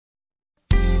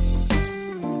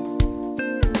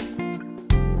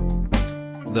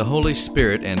The Holy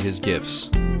Spirit and His Gifts.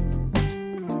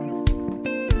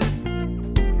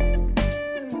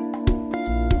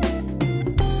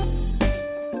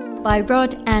 By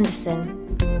Rod Anderson.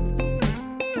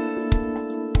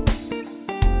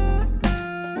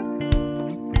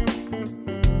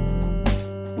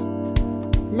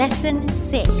 Lesson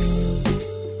 6.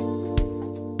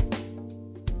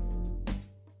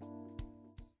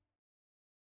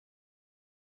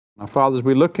 Now, Father, as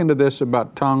we look into this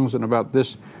about tongues and about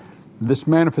this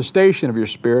manifestation of your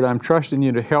Spirit, I'm trusting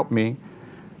you to help me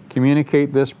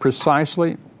communicate this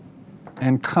precisely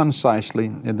and concisely.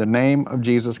 In the name of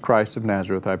Jesus Christ of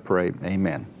Nazareth, I pray.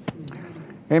 Amen.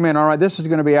 Amen. All right, this is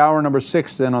going to be hour number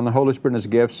 6 then on the Holy Spirit and His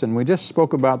gifts. And we just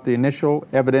spoke about the initial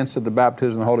evidence of the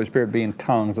baptism of the Holy Spirit being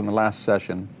tongues in the last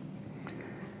session.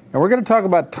 And we're going to talk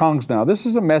about tongues now. This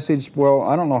is a message, well,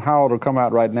 I don't know how it'll come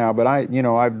out right now, but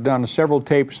I've done several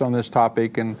tapes on this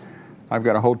topic, and I've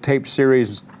got a whole tape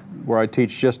series where I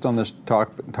teach just on this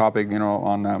topic,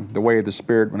 on the way of the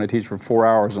Spirit, when I teach for 4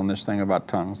 hours on this thing about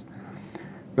tongues.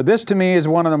 But this to me is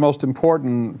one of the most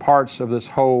important parts of the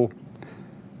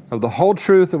whole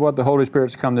truth of what the Holy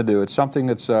Spirit's come to do. It's something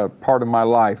that's a part of my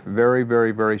life very,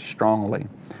 very, very strongly.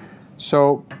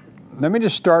 So let me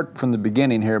just start from the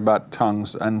beginning here about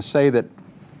tongues and say that,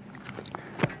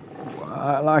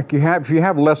 if you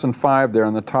have lesson 5 there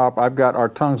on the top, I've got our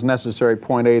tongues necessary,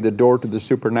 point A, the door to the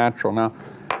supernatural. Now,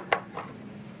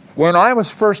 when I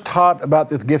was first taught about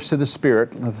the gifts of the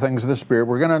Spirit, the things of the Spirit,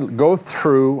 we're going to go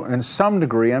through in some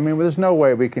degree. I mean, there's no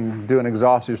way we can do an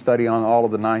exhaustive study on all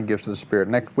of the 9 gifts of the Spirit.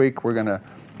 Next week, we're going to,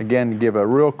 again, give a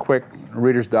real quick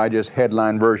Reader's Digest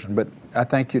headline version, but I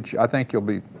think you're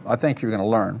going to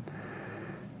learn.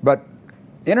 But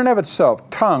in and of itself,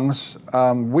 tongues,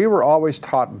 we were always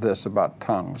taught this about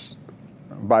tongues.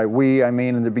 By we, I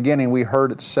mean in the beginning we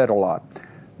heard it said a lot,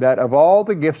 that of all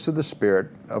the gifts of the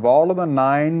Spirit, of all of the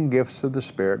 9 gifts of the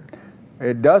Spirit,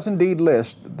 it does indeed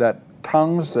list that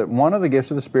tongues, that one of the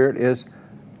gifts of the Spirit is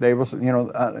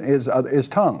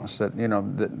tongues.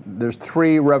 That there's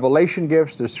 3 revelation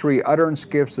gifts, there's 3 utterance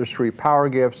gifts, there's 3 power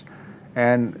gifts,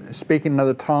 and speaking in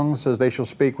other tongues says they shall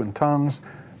speak in tongues.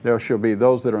 There shall be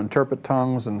those that interpret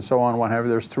tongues, and so on, whatever.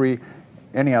 There's 3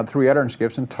 utterance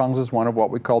gifts, and tongues is one of what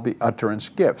we call the utterance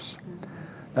gifts.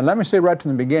 And let me say right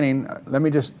from the beginning, let me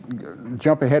just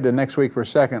jump ahead to next week for a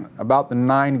second, about the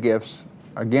 9 gifts.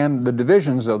 Again, the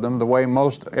divisions of them, the way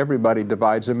most everybody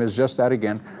divides them is just that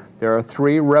again. There are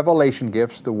 3 revelation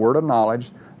gifts, the word of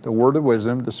knowledge, the word of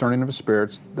wisdom, discerning of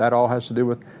spirits. That all has to do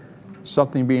with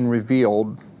something being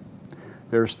revealed.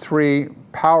 There's 3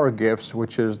 power gifts,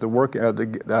 which is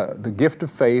the gift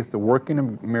of faith, the working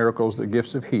of miracles, the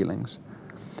gifts of healings.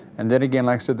 And then again,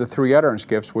 like I said, the 3 utterance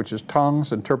gifts, which is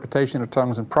tongues, interpretation of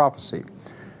tongues, and prophecy.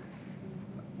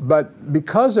 But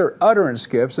because they're utterance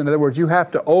gifts, in other words, you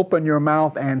have to open your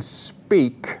mouth and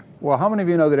speak. Well, how many of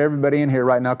you know that everybody in here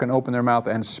right now can open their mouth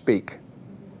and speak?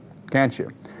 Can't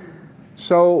you?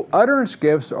 So utterance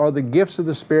gifts are the gifts of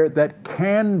the Spirit that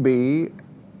can be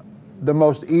the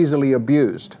most easily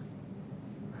abused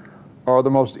or the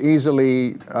most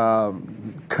easily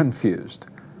confused,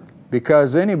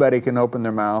 because anybody can open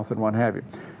their mouth and what have you.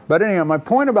 But anyhow, my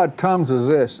point about tongues is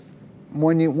this.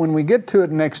 When we get to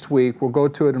it next week, we'll go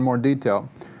to it in more detail.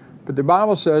 But the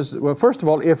Bible says, well, first of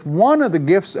all, if one of the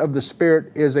gifts of the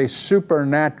Spirit is a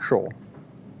supernatural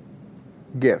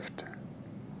gift,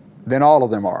 then all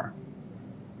of them are.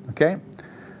 Okay?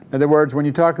 In other words, when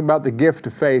you talk about the gift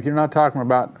of faith, you're not talking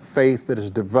about faith that is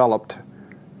developed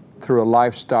through a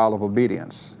lifestyle of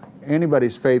obedience.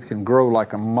 Anybody's faith can grow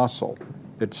like a muscle.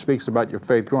 It speaks about your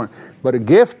faith growing. But a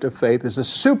gift of faith is a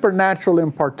supernatural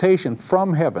impartation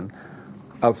from heaven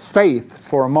of faith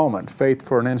for a moment, faith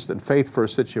for an instant, faith for a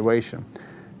situation,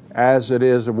 as it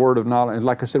is a word of knowledge. And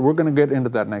like I said, we're going to get into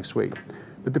that next week.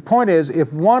 But the point is,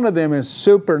 if one of them is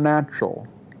supernatural,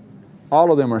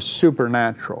 all of them are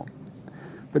supernatural.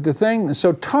 But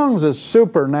so tongues is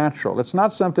supernatural. It's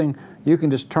not something you can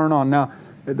just turn on. Now,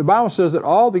 the Bible says that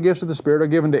all the gifts of the Spirit are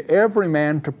given to every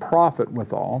man to profit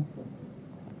withal.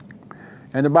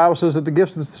 And the Bible says that the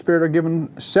gifts of the Spirit are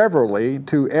given severally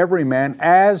to every man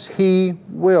as he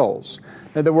wills.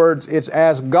 In other words, it's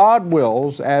as God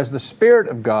wills, as the Spirit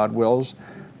of God wills,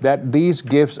 that these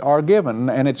gifts are given.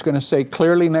 And it's going to say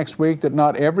clearly next week that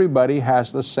not everybody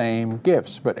has the same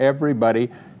gifts, but everybody,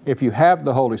 if you have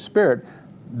the Holy Spirit,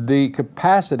 the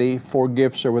capacity for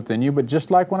gifts are within you. But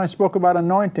just like when I spoke about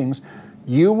anointings,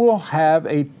 you will have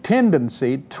a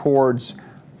tendency towards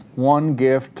one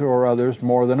gift or others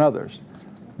more than others.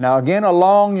 Now again,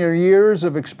 along your years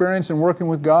of experience in working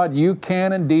with God, you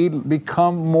can indeed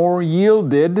become more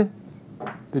yielded.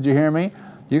 Did you hear me?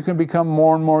 You can become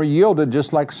more and more yielded,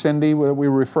 just like Cindy, what we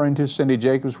were referring to, Cindy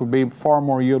Jacobs, would be far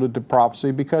more yielded to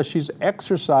prophecy because she's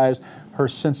exercised her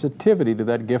sensitivity to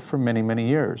that gift for many, many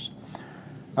years.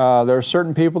 There are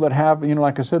certain people that have,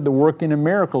 like I said, the working of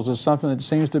miracles is something that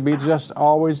seems to be just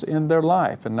always in their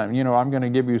life. And, I'm going to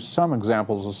give you some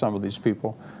examples of some of these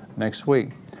people next week.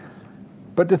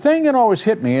 But the thing that always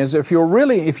hit me is if you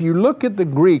look at the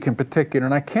Greek in particular,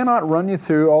 and I cannot run you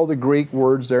through all the Greek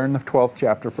words there in the 12th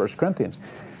chapter of 1 Corinthians,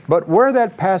 but where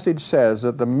that passage says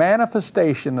that the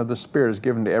manifestation of the Spirit is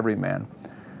given to every man,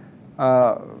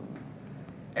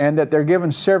 and that they're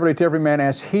given severally to every man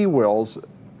as he wills,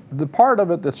 the part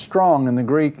of it that's strong in the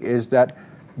Greek is that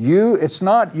it's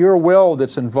not your will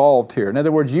that's involved here. In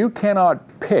other words, you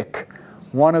cannot pick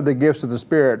one of the gifts of the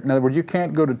Spirit. In other words, you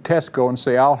can't go to Tesco and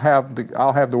say, I'll have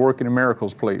the working of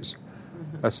miracles, please.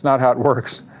 That's not how it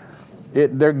works.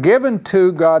 They're given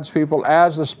to God's people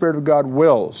as the Spirit of God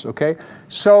wills, okay?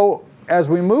 So as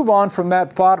we move on from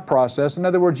that thought process, in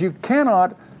other words, you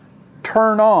cannot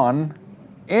turn on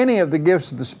any of the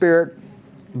gifts of the Spirit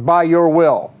by your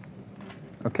will,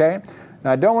 okay?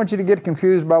 Now, I don't want you to get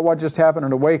confused about what just happened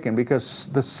at Awaken, because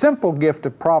the simple gift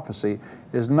of prophecy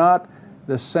is not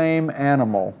the same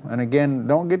animal. And again,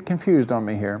 don't get confused on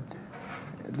me here.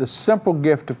 The simple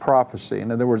gift of prophecy, in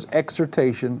other words,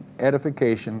 exhortation,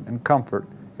 edification, and comfort,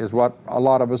 is what a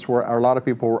lot of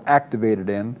people were activated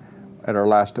in at our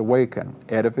last Awaken.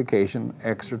 Edification,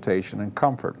 exhortation, and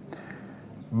comfort.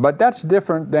 But that's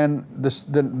different than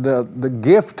the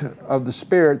gift of the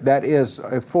Spirit that is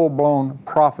a full-blown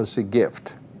prophecy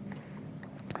gift.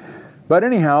 But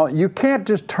anyhow, you can't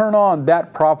just turn on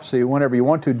that prophecy whenever you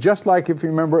want to. Just like if you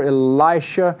remember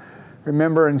Elisha,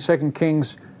 remember in 2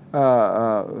 Kings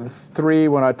 3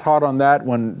 when I taught on that,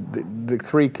 when the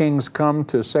three kings come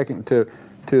to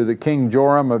the King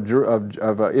Joram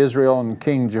of Israel and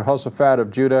King Jehoshaphat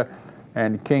of Judah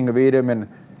and King of Edom,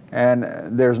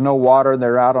 and there's no water.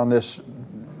 They're out on this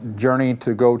journey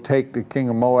to go take the king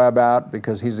of Moab out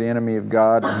because he's the enemy of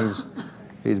God and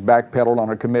he's backpedaled on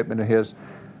a commitment of his.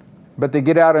 But they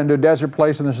get out into a desert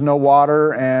place and there's no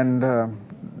water, and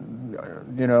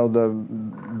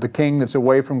the king that's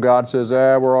away from God says,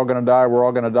 we're all going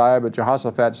to die. But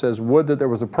Jehoshaphat says, would that there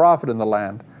was a prophet in the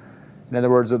land. In other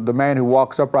words, the man who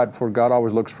walks upright before God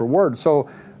always looks for word. So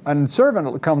a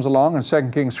servant comes along in 2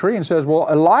 Kings 3 and says, well,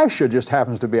 Elisha just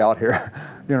happens to be out here.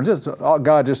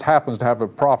 God just happens to have a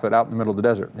prophet out in the middle of the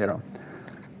desert,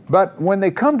 But when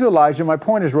they come to Elijah, my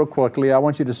point is real quickly, I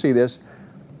want you to see this.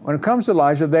 When it comes to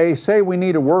Elijah, they say we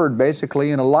need a word,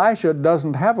 basically, and Elisha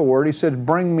doesn't have a word. He says,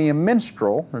 bring me a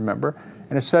minstrel, remember?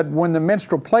 And it said, when the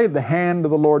minstrel played, the hand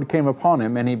of the Lord came upon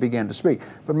him, and he began to speak.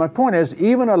 But my point is,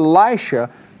 even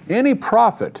Elisha, any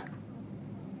prophet,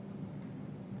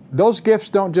 those gifts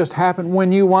don't just happen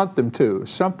when you want them to.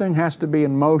 Something has to be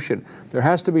in motion. There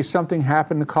has to be something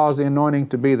happen to cause the anointing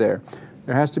to be there.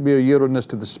 There has to be a yieldedness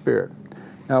to the Spirit.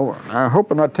 Now, I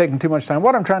hope I'm not taking too much time.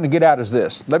 What I'm trying to get at is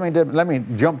this. Let me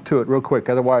jump to it real quick,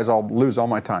 otherwise I'll lose all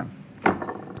my time.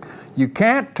 You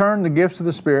can't turn the gifts of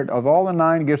the Spirit, of all the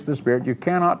 9 gifts of the Spirit, you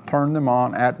cannot turn them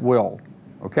on at will,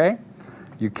 okay?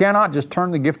 You cannot just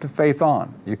turn the gift of faith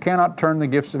on. You cannot turn the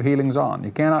gifts of healings on.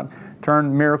 You cannot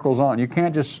turn miracles on. You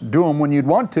can't just do them when you'd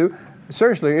want to.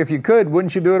 Seriously, if you could,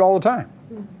 wouldn't you do it all the time?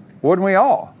 Wouldn't we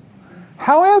all?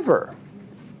 However,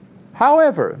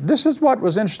 this is what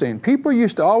was interesting. People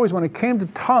used to always, when it came to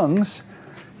tongues,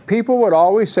 people would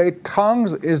always say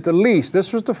tongues is the least.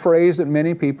 This was the phrase that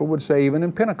many people would say even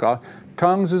in Pentecost.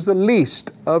 Tongues is the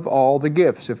least of all the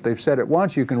gifts. If they've said it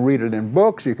once, you can read it in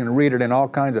books, you can read it in all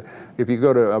kinds of, if you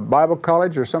go to a Bible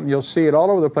college or something, you'll see it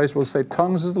all over the place. We'll say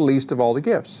tongues is the least of all the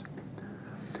gifts.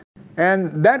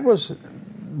 And that was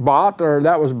bought, or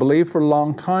that was believed for a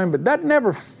long time, but that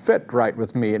never fit right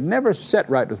with me. It never set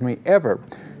right with me ever.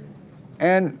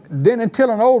 And then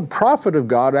until an old prophet of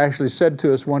God actually said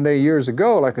to us one day years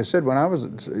ago, like I said, when I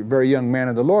was a very young man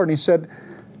of the Lord, and he said,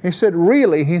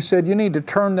 you need to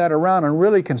turn that around and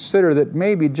really consider that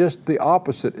maybe just the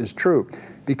opposite is true.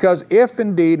 Because if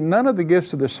indeed none of the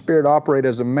gifts of the Spirit operate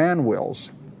as a man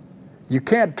wills, you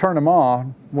can't turn them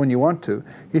on when you want to.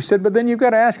 He said, but then you've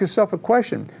got to ask yourself a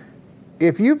question.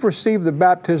 If you've received the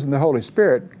baptism of the Holy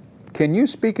Spirit, can you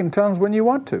speak in tongues when you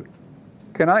want to?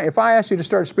 If I asked you to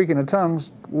start speaking in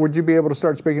tongues, would you be able to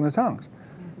start speaking in tongues?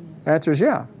 The answer is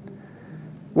yeah.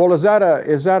 Well, is that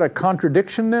a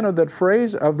contradiction then of that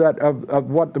phrase, of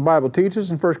what the Bible teaches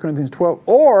in 1 Corinthians 12?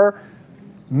 Or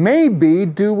maybe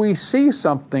do we see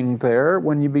something there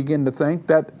when you begin to think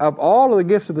that of all of the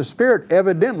gifts of the Spirit,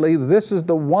 evidently this is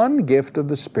the one gift of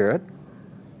the Spirit.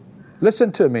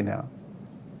 Listen to me now.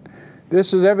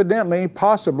 This is evidently,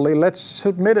 possibly, let's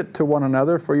submit it to one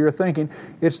another for your thinking.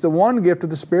 It's the one gift of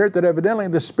the Spirit that evidently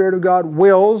the Spirit of God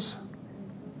wills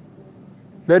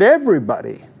that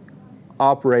everybody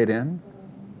operate in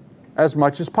as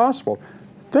much as possible.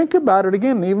 Think about it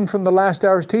again, even from the last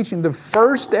hour's teaching. The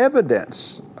first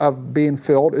evidence of being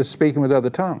filled is speaking with other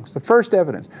tongues. The first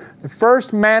evidence, the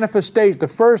first manifestation, the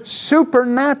first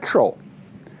supernatural.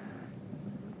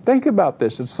 Think about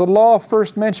this. It's the law of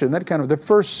first mention, that kind of the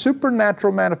first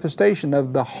supernatural manifestation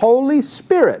of the Holy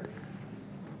Spirit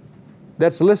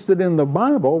that's listed in the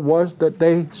Bible was that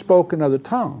they spoke in other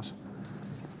tongues.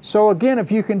 So again,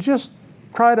 if you can just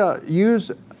try to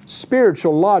use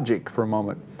spiritual logic for a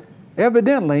moment,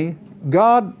 evidently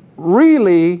God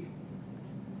really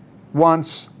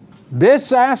wants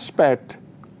this aspect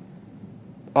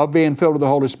of being filled with the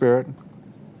Holy Spirit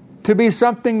to be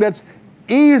something that's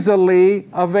easily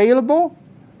available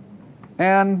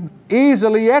and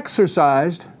easily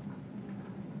exercised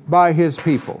by His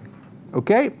people.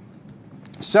 Okay?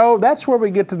 So that's where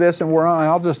we get to this, and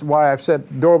why I've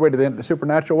said doorway to the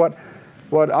supernatural.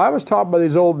 What I was taught by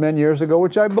these old men years ago,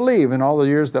 which I believe in all the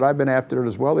years that I've been after it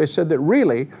as well, they said that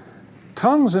really,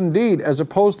 tongues indeed, as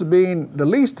opposed to being the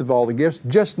least of all the gifts,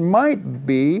 just might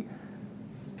be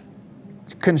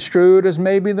construed as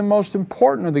maybe the most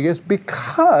important of the gifts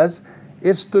because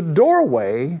it's the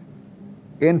doorway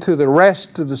into the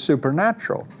rest of the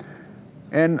supernatural.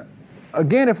 And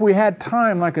again, if we had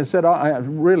time, like I said,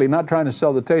 I'm really not trying to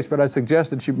sell the taste, but I suggest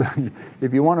that you,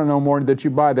 if you want to know more, that you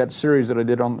buy that series that I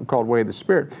did called Way of the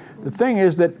Spirit. The thing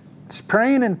is that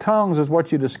praying in tongues is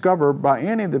what you discover by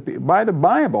the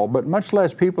Bible, but much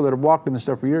less people that have walked in this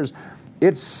stuff for years.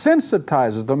 It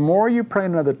sensitizes. The more you pray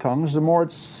in other tongues, the more it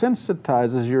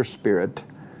sensitizes your spirit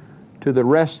to the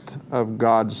rest of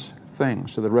God's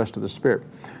things, to the rest of the Spirit.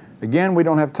 Again, we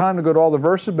don't have time to go to all the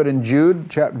verses, but in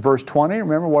Jude, verse 20,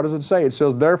 remember, what does it say? It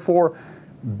says, therefore,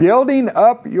 building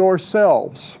up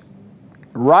yourselves,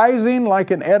 rising like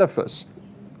an edifice,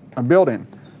 a building,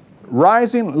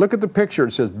 rising, look at the picture,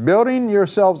 it says, building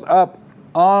yourselves up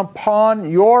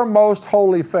upon your most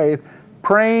holy faith,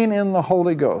 praying in the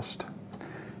Holy Ghost.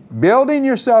 Building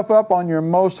yourself up on your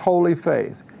most holy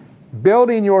faith.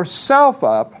 Building yourself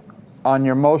up on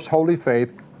your most holy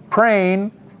faith,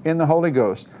 praying in the Holy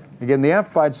Ghost. Again, the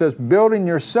Amplified says, building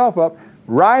yourself up,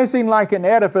 rising like an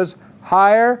edifice,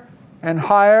 higher and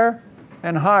higher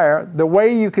and higher. The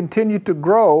way you continue to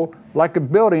grow like a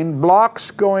building,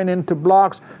 blocks going into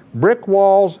blocks, brick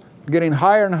walls getting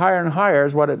higher and higher and higher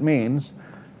is what it means.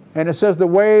 And it says the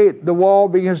way the wall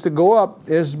begins to go up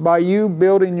is by you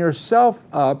building yourself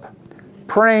up,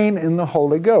 praying in the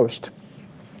Holy Ghost.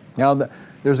 Now,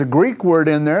 there's a Greek word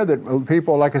in there that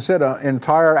people, like I said, an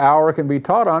entire hour can be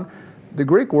taught on. The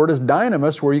Greek word is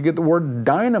dynamis, where you get the word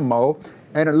dynamo,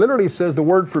 and it literally says the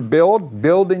word for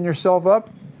building yourself up.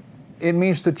 It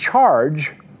means to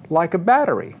charge like a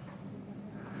battery.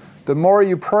 The more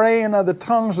you pray in other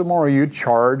tongues, the more you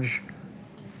charge.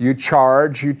 You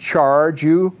charge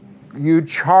yourself. You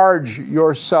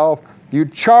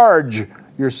charge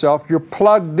yourself. You're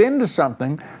plugged into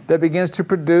something that begins to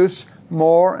produce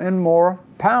more and more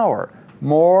power.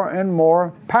 More and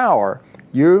more power.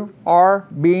 You are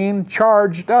being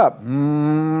charged up.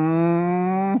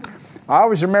 I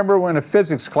always remember when a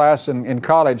physics class in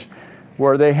college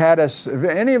where they had us, have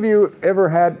any of you ever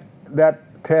had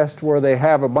that test where they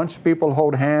have a bunch of people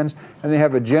hold hands and they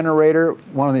have a generator,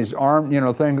 one of these arm,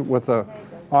 thing with a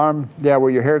arm, where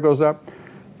your hair goes up?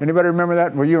 Anybody remember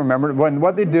that? Well, you remember.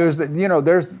 What they do is that,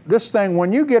 there's this thing,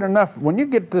 when you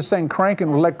get this thing cranking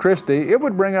with electricity, it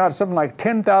would bring out something like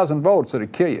 10,000 volts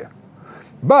that'd kill you.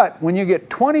 But when you get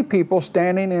 20 people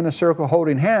standing in a circle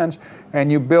holding hands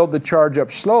and you build the charge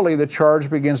up slowly, the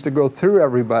charge begins to go through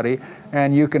everybody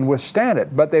and you can withstand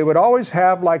it. But they would always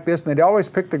have like this, and they'd always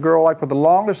pick the girl like with the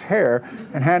longest hair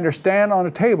and have her stand on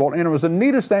a table, and it was the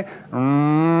neatest thing.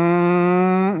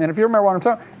 And if you remember what I'm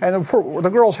talking, and the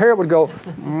girl's hair would go,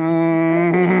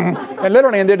 and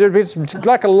literally, and there'd be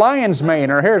like a lion's mane.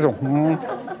 Her hair's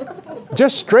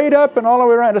just straight up and all the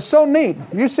way around. It's so neat.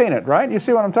 You've seen it, right? You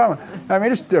see what I'm talking about? I mean,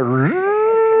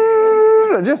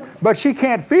 but she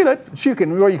can't feel it. You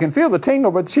can feel the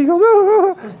tingle, but she goes,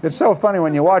 it's so funny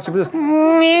when you watch it. Just, this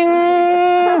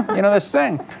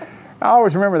thing. I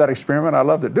always remember that experiment. I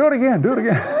loved it. Do it again.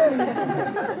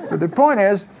 But the point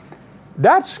is,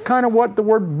 that's kind of what the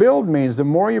word build means. The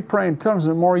more you pray in tongues,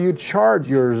 the more you charge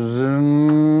your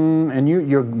and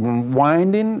you're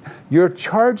winding, you're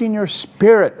charging your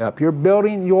spirit up. You're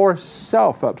building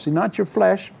yourself up. See, not your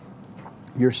flesh,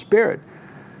 your spirit.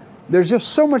 There's just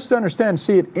so much to understand.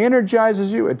 See, it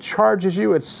energizes you, it charges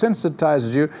you, it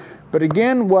sensitizes you. But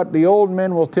again, what the old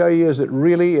men will tell you is that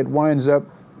really it winds up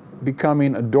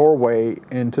becoming a doorway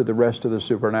into the rest of the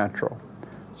supernatural.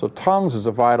 So tongues is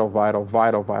a vital, vital,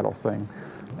 vital, vital thing.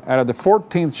 Out of the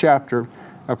 14th chapter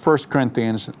of 1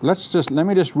 Corinthians, let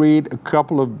me just read a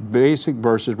couple of basic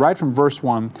verses. Right from verse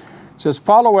 1, it says,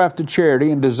 follow after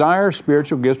charity and desire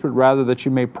spiritual gifts, but rather that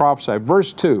you may prophesy.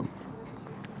 Verse 2,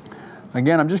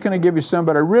 again, I'm just going to give you some,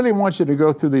 but I really want you to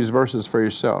go through these verses for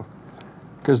yourself,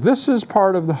 because this is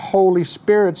part of the Holy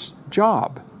Spirit's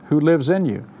job, who lives in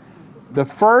you. The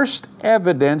first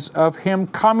evidence of Him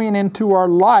coming into our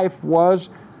life was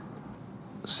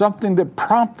something that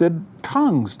prompted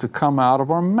tongues to come out of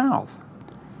our mouth.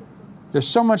 There's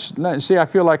so much, see, I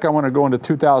feel like I want to go into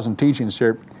 2,000 teachings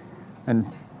here,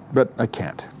 but I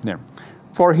can't. Yeah.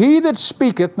 For he that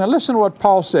speaketh, now listen to what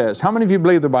Paul says. How many of you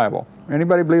believe the Bible?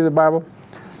 Anybody believe the Bible?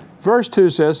 Verse 2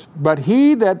 says, for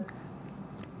he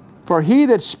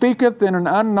that speaketh in an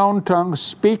unknown tongue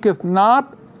speaketh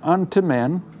not unto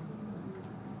men,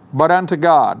 but unto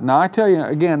God. Now I tell you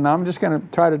again, I'm just going to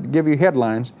try to give you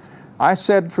headlines. I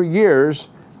said for years,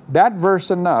 that verse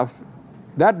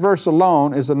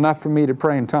alone is enough for me to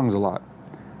pray in tongues a lot.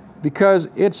 Because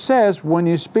it says when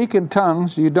you speak in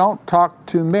tongues, you don't talk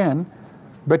to men,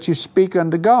 but you speak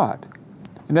unto God.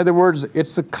 In other words,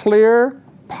 it's a clear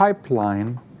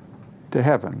pipeline to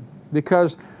heaven.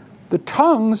 Because the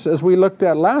tongues, as we looked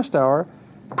at last hour,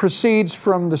 proceeds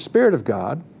from the Spirit of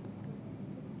God,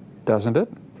 doesn't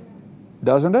it?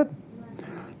 Doesn't it?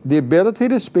 The ability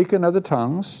to speak in other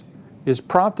tongues is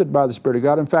prompted by the Spirit of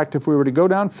God. In fact, if we were to go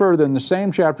down further in the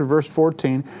same chapter, verse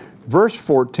 14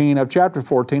 of chapter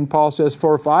 14, Paul says,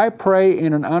 for if I pray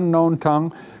in an unknown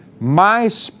tongue, my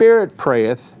spirit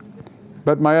prayeth,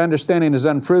 but my understanding is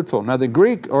unfruitful. Now the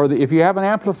Greek, if you have an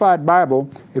Amplified Bible,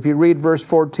 if you read verse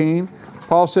 14,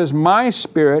 Paul says, my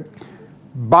spirit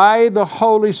by the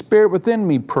Holy Spirit within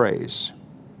me prays.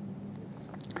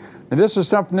 And this is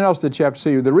something else that you have to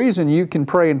see. The reason you can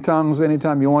pray in tongues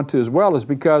anytime you want to as well is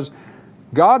because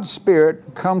God's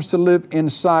Spirit comes to live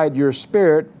inside your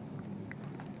spirit,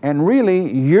 and really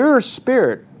your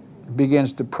spirit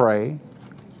begins to pray,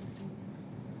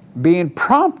 being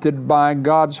prompted by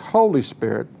God's Holy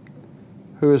Spirit,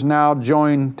 who is now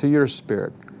joined to your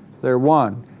spirit. They're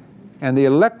one. And the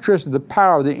electricity, the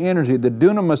power, the energy, the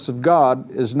dunamis of God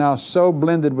is now so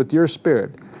blended with your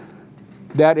spirit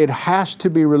that it has to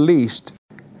be released.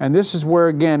 And this is where,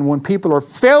 again, when people are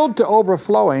filled to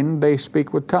overflowing, they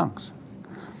speak with tongues.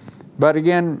 But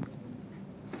again,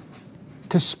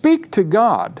 to speak to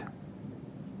God,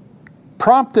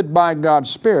 prompted by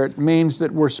God's Spirit, means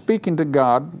that we're speaking to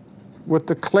God with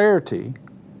the clarity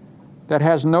that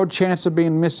has no chance of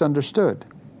being misunderstood.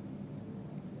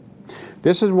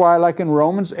 This is why, like in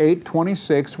Romans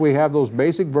 8:26, we have those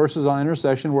basic verses on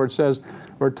intercession where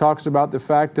it talks about the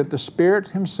fact that the Spirit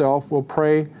Himself will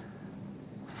pray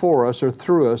for us or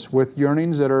through us with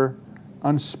yearnings that are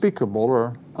unspeakable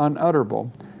or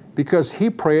unutterable, because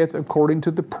He prayeth according to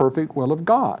the perfect will of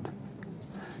God.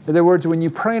 In other words, when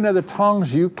you pray in other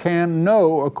tongues, you can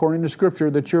know, according to Scripture,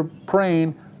 that you're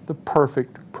praying the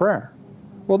perfect prayer.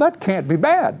 Well, that can't be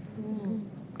bad,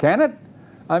 can it?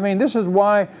 I mean, this is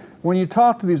why when you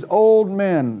talk to these old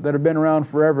men that have been around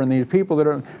forever and these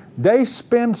people they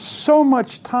spend so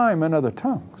much time in other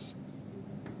tongues.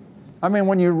 I mean,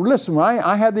 when you listen,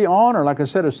 I had the honor, like I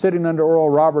said, of sitting under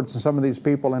Oral Roberts and some of these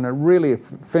people, and it really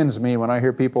offends me when I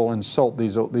hear people insult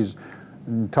these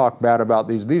and talk bad about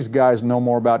these. These guys know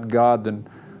more about God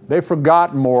they've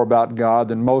forgotten more about God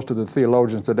than most of the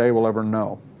theologians today will ever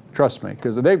know. Trust me,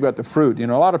 because they've got the fruit. You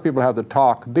know, a lot of people have the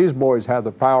talk. These boys have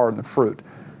the power and the fruit.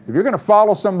 If you're going to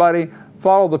follow somebody,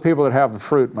 follow the people that have the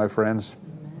fruit, my friends,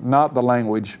 not the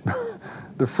language,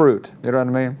 the fruit. You know what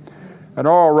I mean? And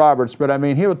Oral Roberts, but I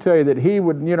mean, he will tell you that he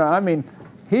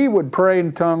would pray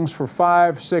in tongues for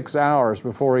 5-6 hours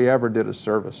before he ever did a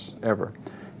service, ever.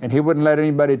 And he wouldn't let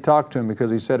anybody talk to him because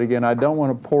he said, again, I don't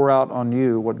want to pour out on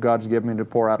you what God's given me to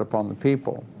pour out upon the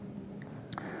people.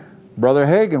 Brother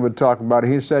Hagin would talk about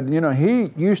it. He said,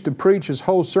 he used to preach his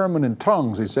whole sermon in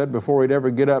tongues, he said, before he'd ever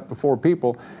get up before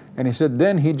people. And he said,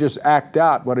 then he'd just act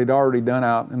out what he'd already done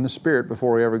out in the Spirit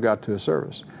before he ever got to a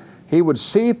service. He would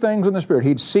see things in the Spirit.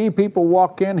 He'd see people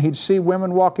walk in. He'd see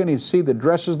women walk in. He'd see the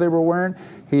dresses they were wearing.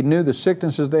 He knew the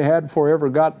sicknesses they had before he ever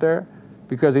got there,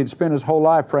 because he'd spent his whole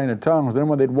life praying in tongues. Then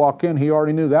when they'd walk in, he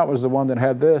already knew that was the one that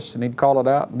had this, and he'd call it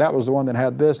out. That was the one that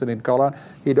had this, and he'd call it out.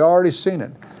 He'd already seen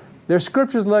it. There's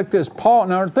scriptures like this. Paul,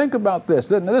 now think about this.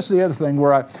 Now, this is the other thing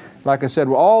where like I said,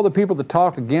 all the people that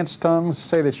talk against tongues,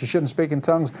 say that you shouldn't speak in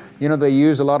tongues, they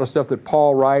use a lot of stuff that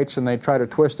Paul writes and they try to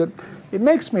twist it. It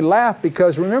makes me laugh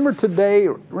because remember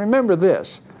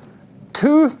this.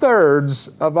 2/3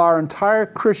 of our entire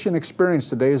Christian experience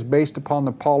today is based upon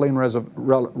the Pauline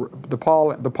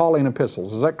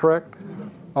epistles. Is that correct?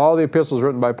 All the epistles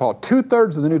written by Paul.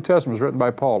 2/3 of the New Testament is written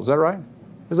by Paul. Is that right?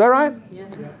 Is that right? Yeah.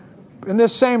 In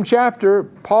this same chapter,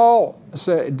 Paul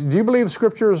said, do you believe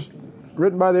Scripture is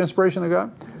written by the inspiration of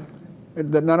God?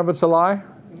 That none of it's a lie?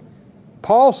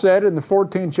 Paul said in the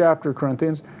 14th chapter of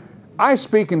Corinthians, I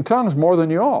speak in tongues more than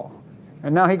you all.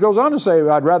 And now he goes on to say,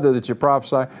 I'd rather that you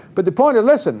prophesy. But the point is,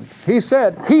 listen, he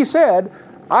said,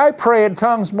 I pray in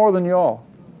tongues more than you all.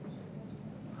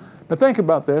 Now think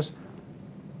about this.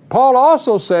 Paul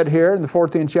also said here in the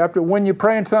 14th chapter, when you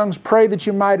pray in tongues, pray that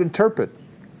you might interpret.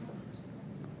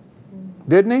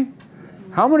 Didn't he?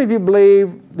 How many of you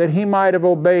believe that he might have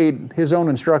obeyed his own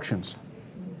instructions?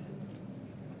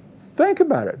 Think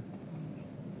about it.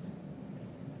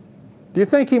 Do you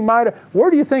think he might have,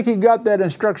 where do you think he got that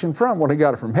instruction from? Well, he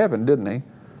got it from heaven, didn't he?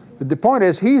 But the point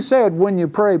is, he said, when you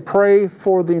pray, pray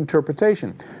for the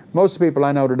interpretation. Most people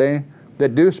I know today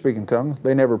that do speak in tongues,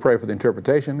 they never pray for the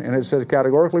interpretation, and it says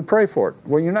categorically, pray for it.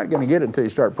 Well, you're not going to get it until you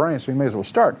start praying, so you may as well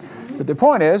start. But the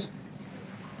point is,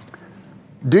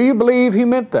 do you believe he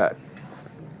meant that?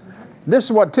 This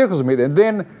is what tickles me then.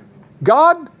 Then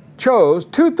God chose,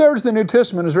 2/3 of the New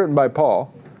Testament is written by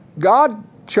Paul. God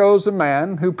chose a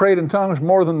man who prayed in tongues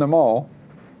more than them all.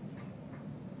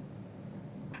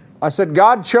 I said,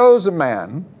 God chose a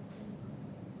man,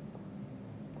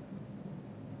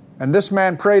 and this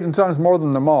man prayed in tongues more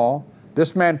than them all.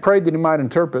 This man prayed that he might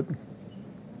interpret.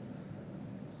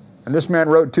 And this man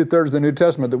wrote 2/3 of the New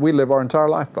Testament that we live our entire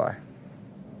life by.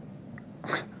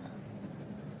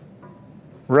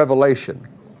 Revelation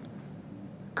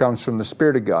comes from the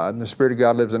Spirit of God, and the Spirit of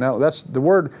God lives in us. That's the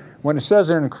word, when it says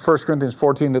there in 1 Corinthians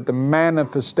 14 that the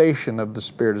manifestation of the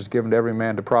Spirit is given to every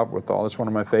man to profit withal. That's one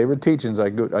of my favorite teachings I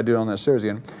do on that series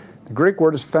again. The Greek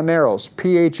word is phaneros,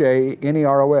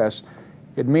 P-H-A-N-E-R-O-S.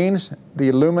 It means the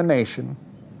illumination,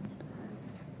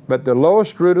 but the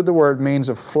lowest root of the word means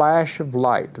a flash of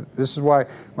light. This is why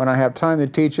when I have time to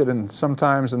teach it, and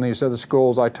sometimes in these other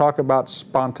schools, I talk about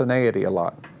spontaneity a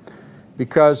lot.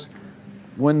 Because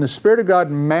when the Spirit of God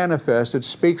manifests, it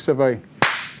speaks of a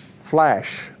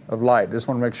flash of light. I just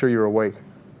want to make sure you're awake.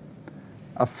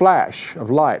 A flash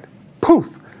of light.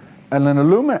 Poof! And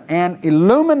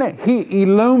He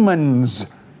illumines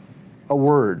a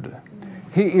word.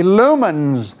 He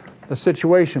illumines the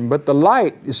situation. But the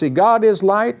light, you see, God is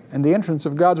light, and the entrance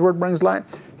of God's Word brings light.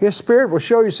 His Spirit will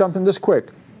show you something this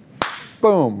quick.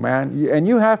 Boom, man. And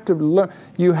you have to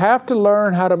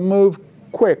learn how to move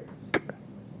quick.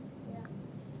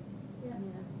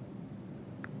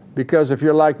 Because if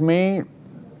you're like me,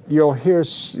 you'll hear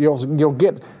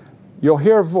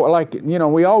like, you know,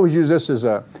 we always use this as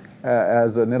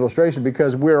an illustration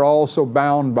because we're all so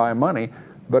bound by money.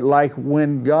 But like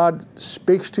when God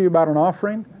speaks to you about an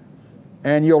offering,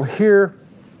 and you'll hear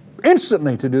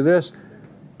instantly to do this,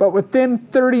 but within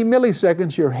 30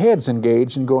 milliseconds, your head's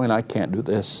engaged and going, I can't do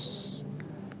this.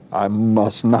 I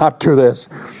must not do this.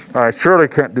 I surely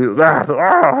can't do that.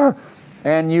 Ah!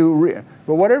 And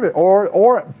but whatever,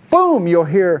 or boom, you'll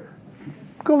hear,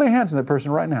 go lay hands on that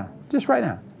person right now. Just right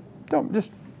now. Don't,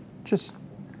 just,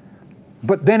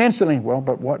 but then instantly, and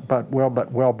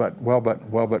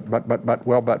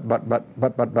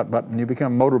you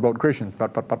become motorboat Christians,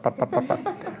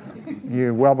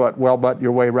 you but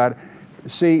your way right.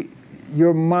 See,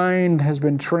 your mind has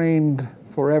been trained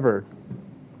forever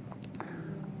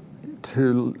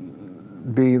to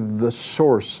be the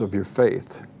source of your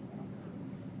faith.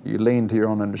 You lean to your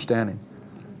own understanding.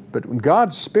 But when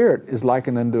God's Spirit is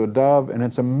likened unto a dove, and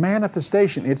it's a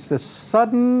manifestation, it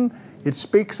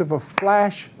speaks of a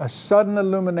flash, a sudden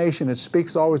illumination. It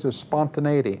speaks always of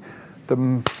spontaneity.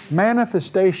 The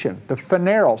manifestation, the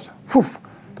phaneros,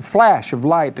 the flash of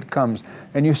light that comes,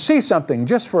 and you see something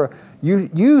just for,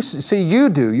 you see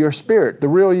your spirit, the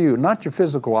real you, not your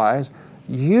physical eyes.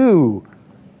 You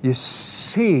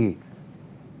see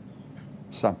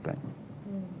something.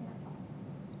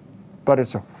 But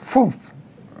it's a foof.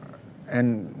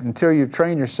 And until you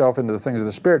train yourself into the things of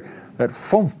the Spirit, that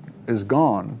foof is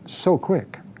gone so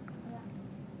quick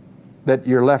that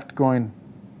you're left going,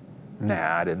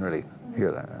 nah, I didn't really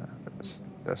hear that.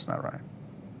 That's not right.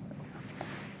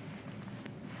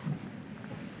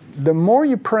 The more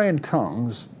you pray in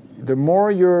tongues, the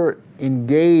more you're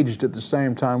engaged at the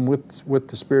same time with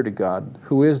the Spirit of God,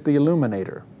 who is the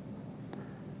illuminator.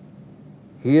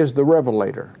 He is the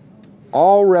revelator.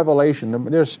 All revelation,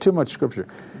 there's too much scripture.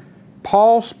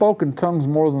 Paul spoke in tongues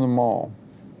more than them all.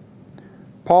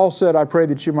 Paul said, I pray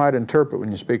that you might interpret when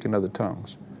you speak in other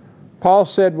tongues. Paul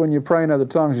said, when you pray in other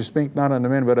tongues, you speak not unto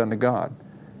men but unto God.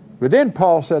 But then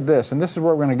Paul said this, and this is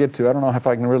what we're going to get to. I don't know if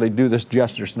I can really do this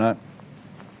justice or not.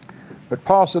 But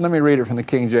Paul said, let me read it from the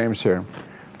King James here.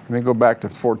 Let me go back to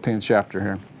 14th chapter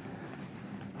here.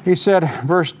 He said,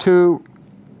 verse 2,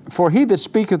 for he that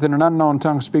speaketh in an unknown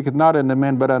tongue speaketh not unto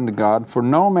men but unto God, for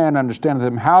no man understandeth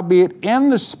him. Howbeit in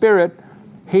the Spirit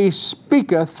he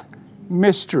speaketh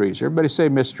mysteries. Everybody say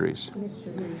mysteries.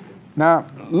 Mysteries. Now,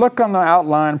 look on the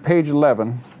outline, page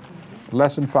 11,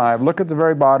 lesson 5. Look at the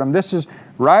very bottom. This is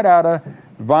right out of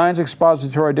Vine's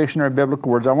Expository Dictionary of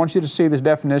Biblical Words. I want you to see this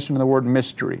definition of the word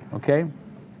mystery, okay?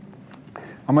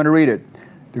 I'm going to read it.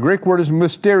 The Greek word is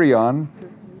mysterion.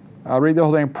 I'll read the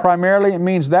whole thing. Primarily, it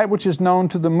means that which is known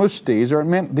to the mustis, or it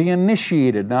meant the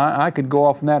initiated. Now, I could go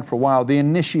off on that for a while. The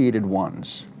initiated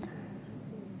ones.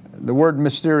 The word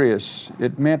mysterious,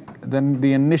 it meant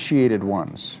the initiated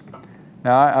ones.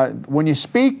 Now, when you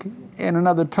speak in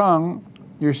another tongue,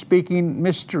 you're speaking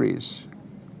mysteries.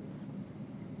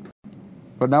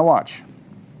 But now watch.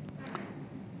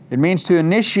 It means to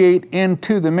initiate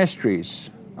into the mysteries.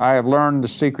 I have learned the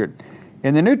secret.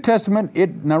 In the New Testament,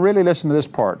 now really listen to this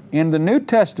part. In the New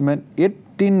Testament,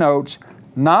 it denotes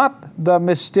not the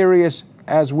mysterious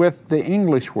as with the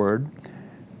English word,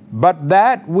 but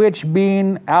that which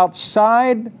being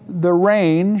outside the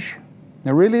range.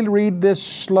 Now really read this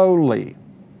slowly.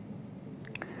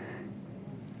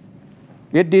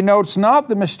 It denotes not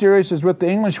the mysterious as with the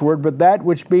English word, but that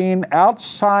which being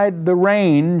outside the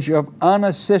range of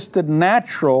unassisted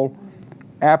natural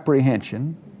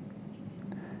apprehension,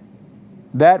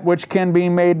 that which can be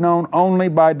made known only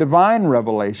by divine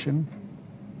revelation,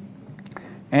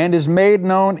 and is made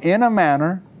known in a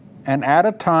manner and at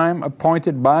a time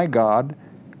appointed by God,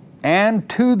 and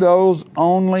to those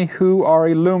only who are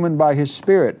illumined by His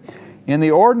Spirit. In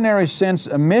the ordinary sense,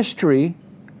 a mystery,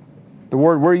 the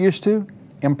word we're used to,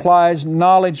 implies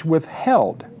knowledge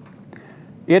withheld.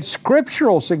 Its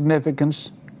scriptural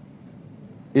significance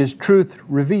is truth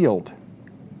revealed.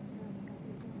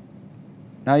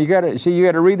 Now you got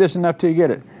to read this enough till you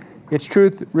get it. It's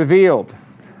truth revealed.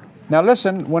 Now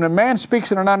listen, when a man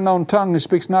speaks in an unknown tongue, he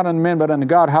speaks not unto men but unto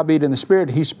God, howbeit in the Spirit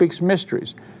he speaks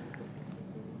mysteries.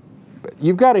 But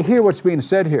you've got to hear what's being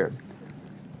said here.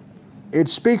 It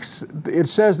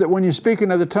says that when you speak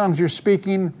in other tongues, you're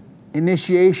speaking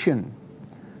initiation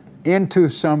into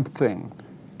something,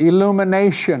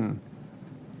 illumination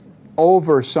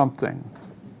over something.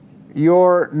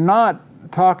 You're not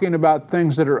talking about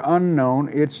things that are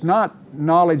unknown. It's not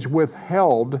knowledge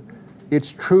withheld.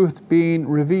 It's truth being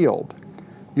revealed.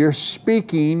 You're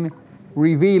speaking,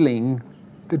 revealing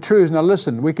the truths. Now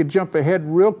listen, we could jump ahead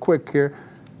real quick here.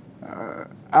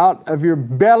 Out of your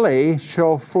belly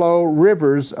shall flow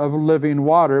rivers of living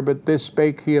water, but this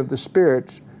spake he of the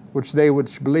Spirit, which they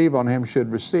which believe on him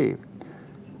should receive.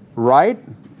 Right?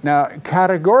 Now,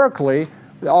 categorically,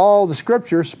 all the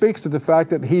Scripture speaks to the fact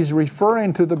that he's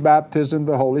referring to the baptism of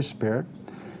the Holy Spirit.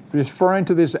 He's referring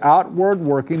to this outward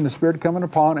working, the Spirit coming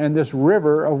upon, and this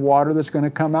river of water that's going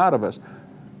to come out of us.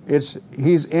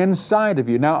 He's inside of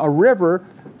you. Now, a river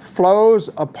flows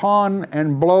upon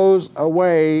and blows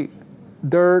away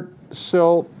dirt,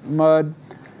 silt, mud.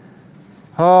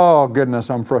 Oh, goodness,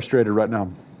 I'm frustrated right now.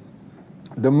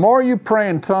 The more you pray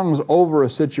in tongues over a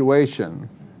situation,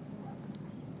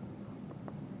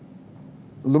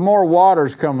 the more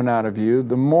water's coming out of you,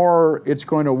 the more it's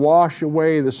going to wash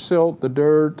away the silt, the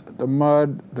dirt, the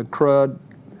mud, the crud,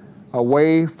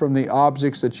 away from the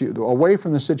objects away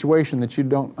from the situation that you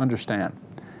don't understand.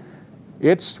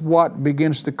 It's what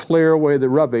begins to clear away the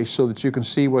rubbish so that you can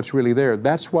see what's really there.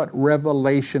 That's what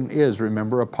revelation is.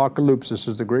 Remember, apocalypsis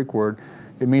is the Greek word.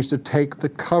 It means to take the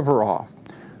cover off.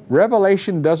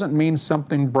 Revelation doesn't mean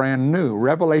something brand new.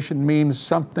 Revelation means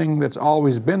something that's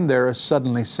always been there is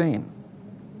suddenly seen.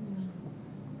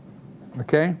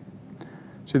 Okay?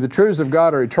 See, the truths of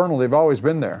God are eternal. They've always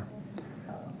been there.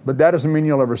 But that doesn't mean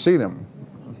you'll ever see them.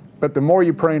 But the more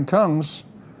you pray in tongues,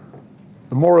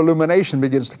 the more illumination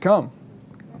begins to come.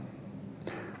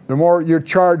 The more you're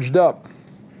charged up,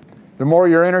 the more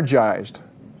you're energized.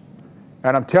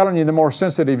 And I'm telling you, the more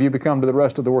sensitive you become to the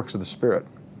rest of the works of the Spirit.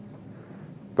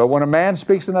 But when a man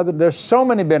speaks another, there's so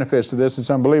many benefits to this, it's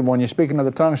unbelievable. When you speak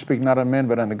another tongue, speak not unto men,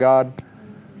 but unto God.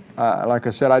 Like I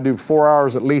said, I do 4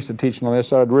 hours at least of teaching on this,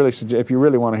 so I'd really suggest, if you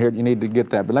really want to hear it, you need to get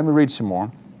that. But let me read some more.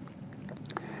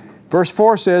 Verse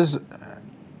 4 says,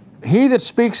 he that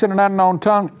speaks in an unknown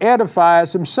tongue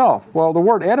edifies himself. Well, the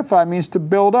word edify means to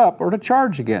build up or to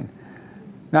charge again.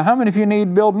 Now, how many of you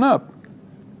need building up?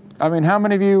 I mean, how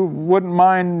many of you wouldn't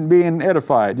mind being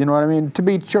edified? You know what I mean? To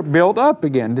be built up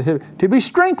again, to be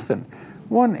strengthened.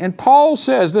 And Paul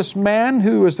says, this man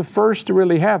who is the first to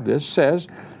really have this says,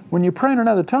 When you pray in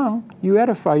another tongue, you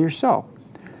edify yourself.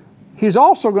 He's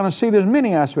also going to see there's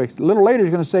many aspects. A little later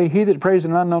he's going to say, he that prays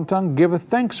in an unknown tongue giveth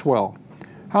thanks well.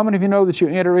 How many of you know that you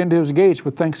enter into his gates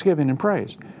with thanksgiving and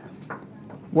praise?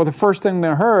 Well, the first thing they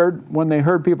heard when they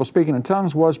heard people speaking in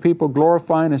tongues was people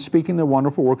glorifying and speaking the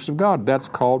wonderful works of God. That's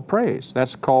called praise.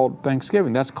 That's called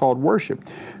thanksgiving. That's called worship.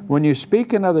 When you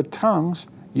speak in other tongues,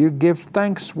 you give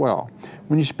thanks well.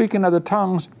 When you speak in other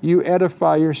tongues, you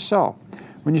edify yourself.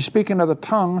 When you speak in other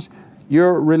tongues,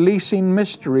 you're releasing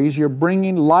mysteries. You're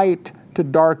bringing light to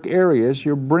dark areas.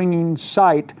 You're bringing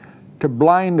sight to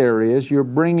blind areas. You're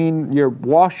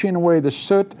washing away the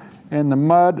soot and the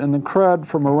mud and the crud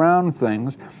from around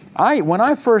things. When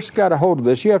I first got a hold of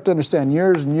this, you have to understand,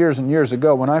 years and years and years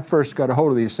ago, when I first got a hold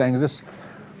of these things, it's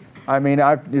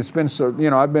been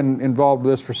so, I've been involved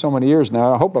with this for so many years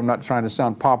now. I hope I'm not trying to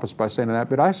sound pompous by saying that,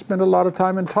 but I spend a lot of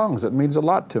time in tongues. It means a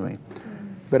lot to me.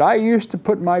 But I used to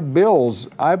put my bills.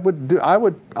 I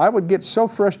would get so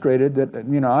frustrated that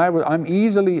I'm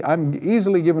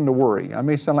easily given to worry. I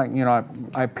may sound like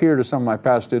I appear to some of my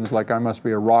past students like I must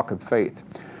be a rock of faith.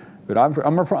 But I'm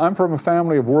from a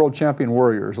family of world champion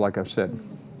warriors, like I've said.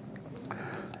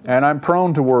 And I'm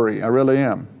prone to worry, I really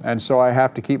am. And so I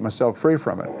have to keep myself free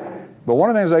from it. But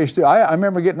one of the things I used to do, I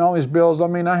remember getting all these bills.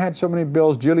 I had so many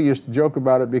bills. Julie used to joke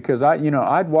about it because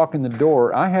I'd walk in the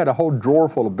door. I had a whole drawer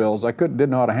full of bills. I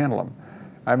didn't know how to handle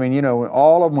them.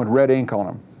 All of them with red ink on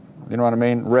them. You know what I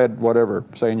mean? Red whatever,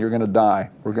 saying you're going to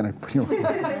die. We're going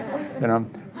to,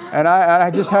 And I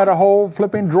just had a whole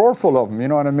flipping drawer full of them, you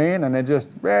know what I mean? And it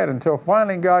just read until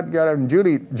finally God got it. And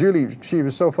Julie, she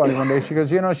was so funny one day. She goes,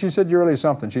 she said, you're really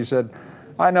something. She said,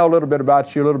 I know a little bit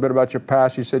about you, a little bit about your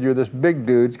past. She said, you're this big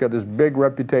dude. He's got this big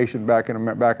reputation back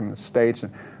in the States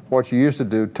and what you used to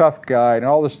do, tough guy, and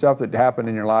all the stuff that happened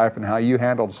in your life and how you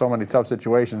handled so many tough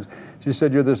situations. She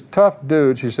said, you're this tough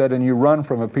dude, she said, and you run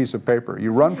from a piece of paper.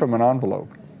 You run from an envelope.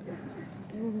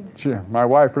 My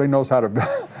wife really knows how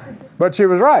to... But she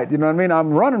was right, you know what I mean? I'm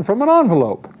running from an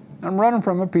envelope. I'm running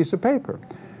from a piece of paper.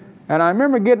 And I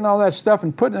remember getting all that stuff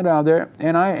and putting it out there.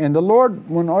 And the Lord,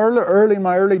 when early in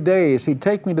my early days, He'd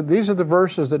take me to, these are the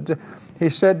verses that He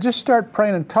said, just start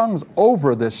praying in tongues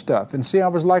over this stuff. And see, I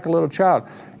was like a little child.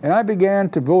 And I began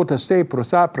to go to stay and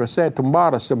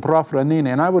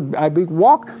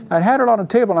I'd had it on a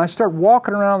table and I started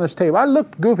walking around this table. I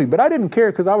looked goofy, but I didn't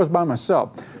care because I was by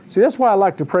myself. See, that's why I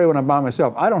like to pray when I'm by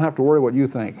myself. I don't have to worry what you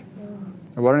think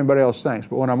or what anybody else thinks.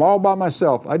 But when I'm all by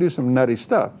myself, I do some nutty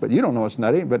stuff. But you don't know it's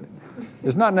nutty, but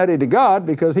it's not nutty to God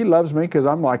because He loves me because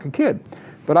I'm like a kid.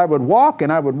 But I would walk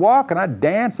and I'd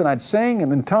dance and I'd sing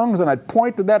and in tongues and I'd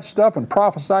point to that stuff and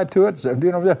prophesy to it. So,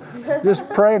 just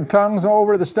pray in tongues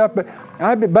over the stuff. But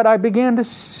I began to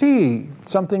see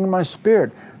something in my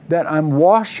spirit that I'm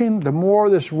washing. The more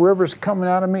this river's coming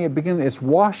out of me, it's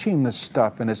washing this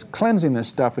stuff and it's cleansing this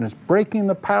stuff and it's breaking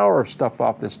the power of stuff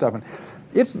off this stuff. And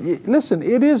listen,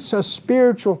 it is a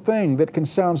spiritual thing that can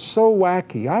sound so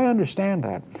wacky. I understand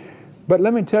that. But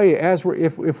let me tell you,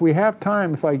 if we have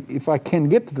time, if I can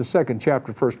get to the second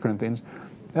chapter of 1 Corinthians,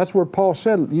 that's where Paul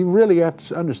said, you really have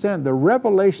to understand the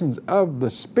revelations of the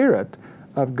Spirit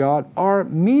of God are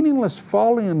meaningless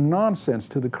folly and nonsense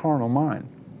to the carnal mind.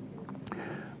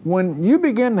 When you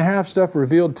begin to have stuff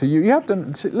revealed to you, you have to,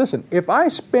 listen, if I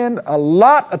spend a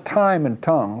lot of time in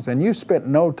tongues and you spent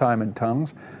no time in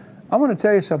tongues, I want to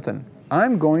tell you something.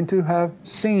 I'm going to have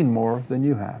seen more than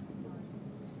you have.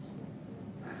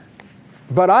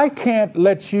 But I can't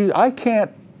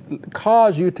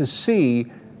cause you to see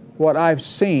what I've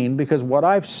seen, because what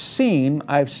I've seen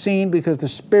because the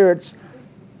Spirit's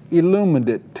illumined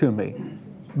it to me.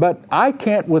 But I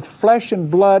can't, with flesh and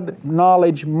blood,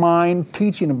 knowledge, mind,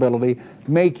 teaching ability,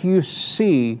 make you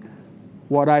see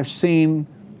what I've seen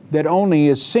that only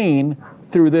is seen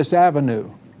through this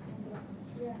avenue.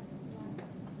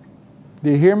 Do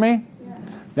you hear me? Yeah.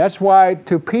 That's why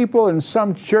to people in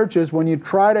some churches, when you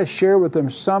try to share with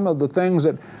them some of the things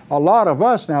that a lot of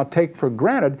us now take for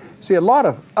granted, see, a lot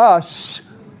of us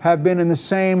have been in the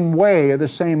same way or the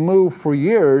same move for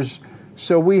years,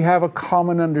 so we have a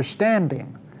common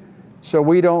understanding. So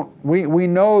we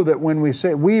know that when we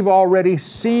say, we've already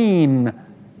seen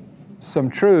some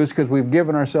truths because we've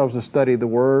given ourselves to study the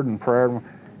Word and prayer.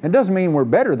 It doesn't mean we're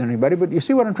better than anybody, but you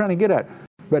see what I'm trying to get at.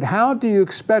 But how do you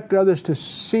expect others to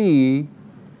see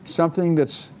something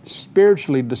that's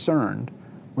spiritually discerned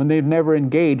when they've never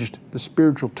engaged the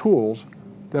spiritual tools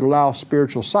that allow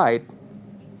spiritual sight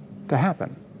to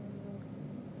happen?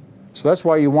 So that's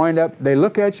why you wind up, they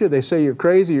look at you, they say you're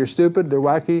crazy, you're stupid, they're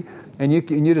wacky, and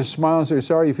you just smile and say,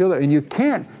 sorry, you feel that, and you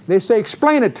can't. They say,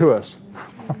 explain it to us.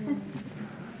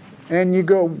 And you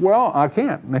go, well, I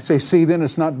can't. And they say, see, then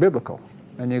it's not biblical.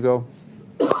 And you go,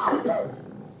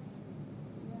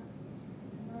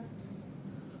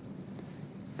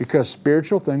 because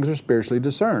spiritual things are spiritually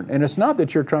discerned. And it's not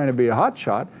that you're trying to be a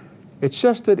hotshot. It's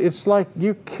just that it's like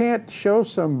you can't show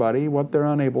somebody what they're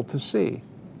unable to see.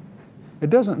 It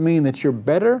doesn't mean that you're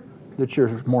better, that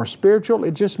you're more spiritual.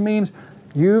 It just means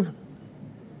you've,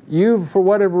 for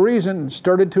whatever reason,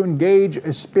 started to engage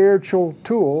a spiritual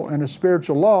tool and a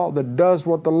spiritual law that does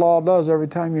what the law does every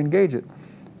time you engage it.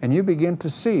 And you begin to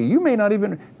see. You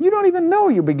don't even know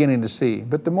you're beginning to see.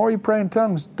 But the more you pray in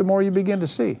tongues, the more you begin to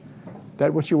see.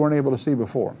 That which you weren't able to see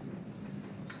before.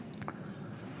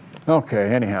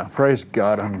 Okay, anyhow, praise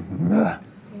God.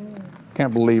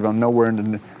 Can't believe I'm nowhere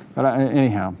in the... But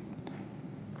anyhow.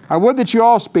 I would that you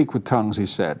all speak with tongues, he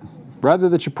said, rather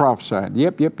that you prophesy.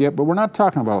 Yep, but we're not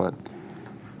talking about it.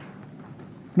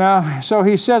 Now, so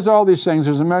he says all these things.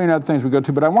 There's a million other things we go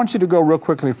to, but I want you to go real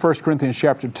quickly to 1 Corinthians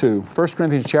chapter 2. 1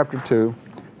 Corinthians chapter 2.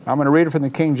 I'm going to read it from the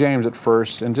King James at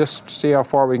first and just see how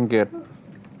far we can get.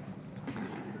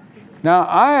 Now,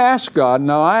 I asked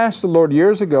the Lord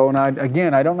years ago, and I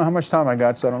don't know how much time I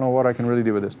got, so I don't know what I can really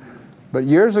do with this. But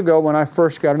years ago when I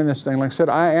first got in this thing, like I said,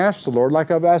 I asked the Lord,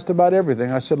 like I've asked about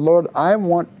everything. I said, Lord, I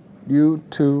want you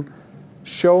to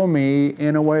show me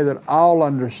in a way that I'll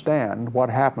understand what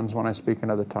happens when I speak in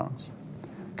other tongues.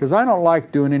 Because I don't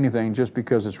like doing anything just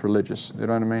because it's religious. You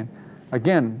know what I mean?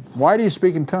 Again, why do you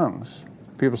speak in tongues?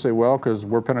 People say, well, because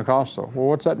we're Pentecostal. Well,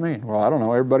 what's that mean? Well, I don't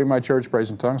know. Everybody in my church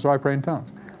prays in tongues, so I pray in tongues.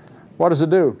 What does it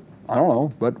do? I don't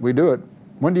know, but we do it.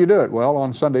 When do you do it? Well,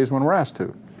 on Sundays when we're asked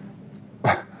to.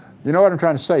 You know what I'm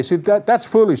trying to say? See, that's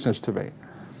foolishness to me.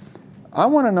 I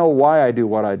want to know why I do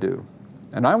what I do.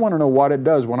 And I want to know what it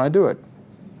does when I do it.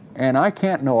 And I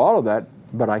can't know all of that,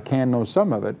 but I can know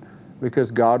some of it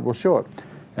because God will show it.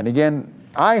 And again,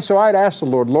 so I'd ask the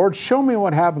Lord, Lord, show me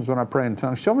what happens when I pray in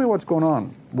tongues. Show me what's going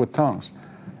on with tongues.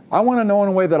 I want to know in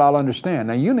a way that I'll understand.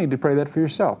 Now, you need to pray that for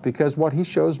yourself because what He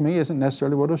shows me isn't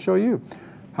necessarily what He'll show you.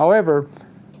 However,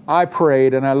 I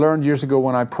prayed, and I learned years ago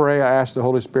when I pray, I ask the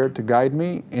Holy Spirit to guide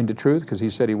me into truth because He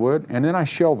said He would, and then I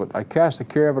shelve it. I cast the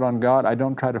care of it on God. I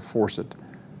don't try to force it.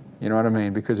 You know what I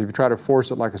mean? Because if you try to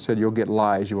force it, like I said, you'll get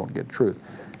lies, you won't get truth.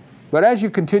 But as you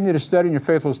continue to study in your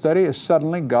faithful study,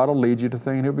 suddenly God will lead you to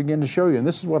things and He'll begin to show you. And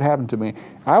this is what happened to me.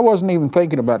 I wasn't even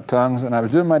thinking about tongues, and I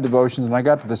was doing my devotions, and I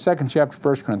got to the 2nd chapter of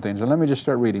 1 Corinthians, and let me just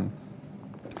start reading.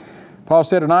 Paul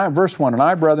said, verse 1, and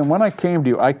I, brethren, when I came to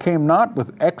you, I came not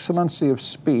with excellency of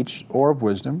speech or of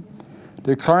wisdom,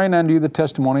 declaring unto you the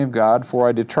testimony of God, for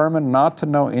I determined not to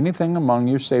know anything among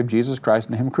you save Jesus Christ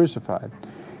and Him crucified.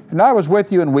 And I was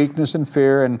with you in weakness and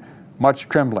fear and much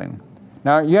trembling.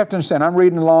 Now, you have to understand, I'm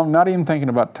reading along, not even thinking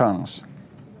about tongues.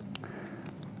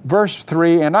 Verse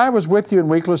 3, and I was with you in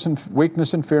weakness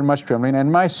and fear and much trembling, and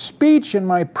my speech and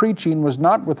my preaching was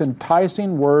not with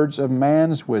enticing words of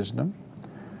man's wisdom,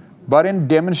 but in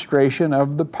demonstration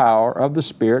of the power of the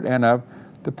Spirit and of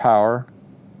the power,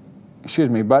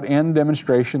 but in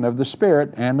demonstration of the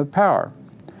Spirit and of power,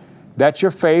 that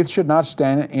your faith should not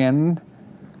stand in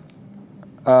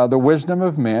the wisdom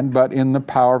of men, but in the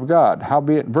power of God.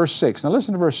 Howbeit, verse 6, now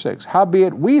listen to verse 6,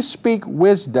 howbeit we speak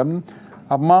wisdom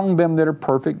among them that are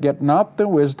perfect, yet not the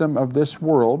wisdom of this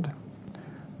world,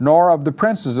 nor of the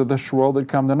princes of this world that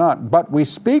come to naught, but we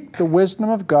speak the wisdom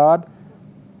of God.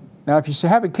 Now, if you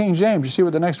have it King James, you see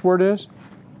what the next word is?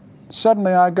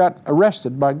 Suddenly I got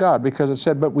arrested by God because it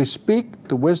said, but we speak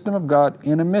the wisdom of God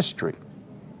in a mystery.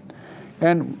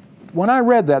 And when I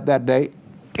read that day,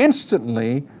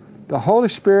 instantly the Holy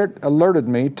Spirit alerted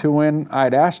me to when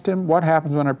I'd asked Him what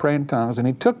happens when I pray in tongues, and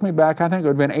He took me back, I think it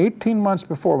would have been 18 months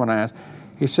before when I asked.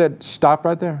 He said, stop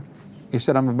right there. He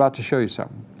said, I'm about to show you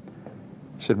something.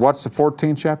 He said, what's the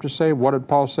 14th chapter say? What did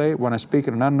Paul say? When I speak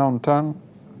in an unknown tongue,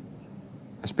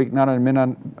 I speak not unto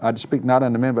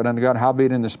men, but unto God.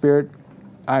 Howbeit in the Spirit,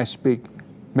 I speak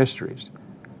mysteries.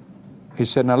 He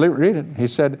said, now read it. He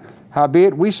said,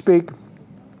 howbeit we speak,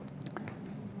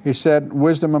 he said,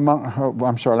 wisdom among,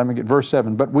 let me get verse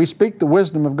 7. But we speak the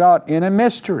wisdom of God in a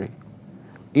mystery,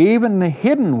 even the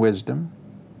hidden wisdom.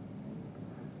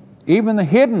 Even the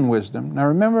hidden wisdom. Now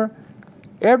remember,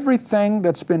 everything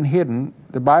that's been hidden,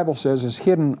 the Bible says, is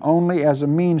hidden only as a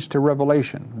means to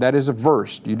revelation. That is a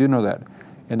verse. You do know that.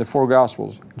 In the 4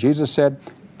 Gospels, Jesus said,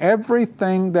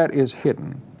 everything that is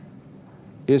hidden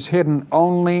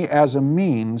only as a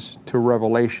means to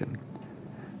revelation.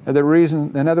 And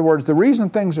in other words, the reason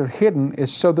things are hidden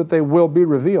is so that they will be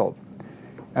revealed.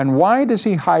 And why does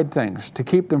He hide things? To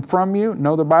keep them from you?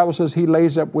 No, the Bible says He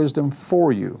lays up wisdom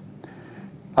for you.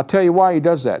 I'll tell you why He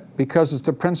does that. Because it's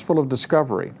the principle of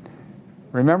discovery.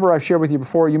 Remember, I shared with you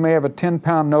before, you may have a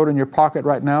 10-pound note in your pocket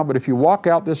right now, but if you walk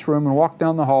out this room and walk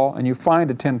down the hall and you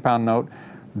find a 10-pound note,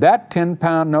 that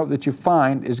 10-pound note that you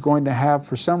find is going to have,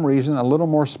 for some reason, a little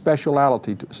more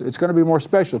speciality. It's going to be more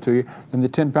special to you than the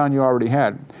 10-pound you already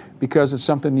had, because it's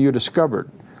something that you discovered.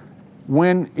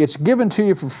 When it's given to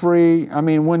you for free, I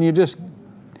mean, when you just,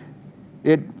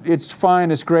 it's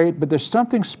fine, it's great, but there's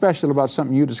something special about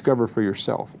something you discover for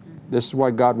yourself. This is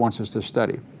why God wants us to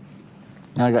study.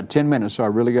 Now, I got 10 minutes, so I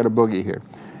really got a boogie here.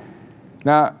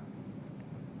 Now,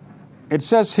 it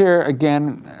says here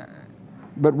again,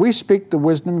 but we speak the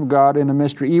wisdom of God in a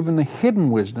mystery, even the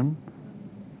hidden wisdom.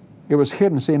 It was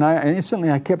hidden. See, and instantly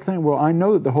I kept thinking, well, I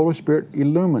know that the Holy Spirit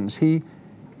illumines.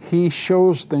 He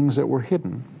shows things that were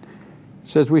hidden. It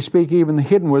says we speak even the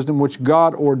hidden wisdom which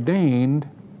God ordained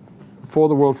for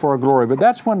the world for our glory. But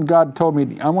that's when God told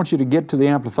me, I want you to get to the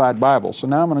Amplified Bible. So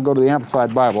now I'm going to go to the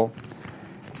Amplified Bible.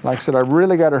 Like I said, I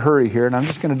really got to hurry here, and I'm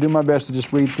just going to do my best to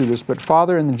just read through this. But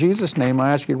Father, in Jesus' name,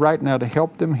 I ask you right now to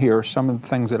help them hear some of the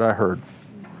things that I heard.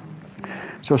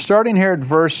 So starting here at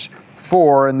verse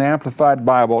 4 in the Amplified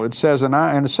Bible, it says,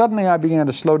 and suddenly I began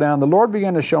to slow down. The Lord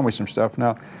began to show me some stuff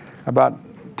now about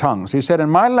tongues. He said,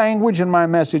 and my language and my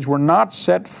message were not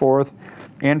set forth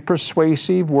in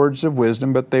persuasive words of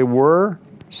wisdom, but they were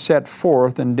set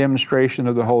forth in demonstration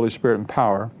of the Holy Spirit and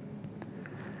power.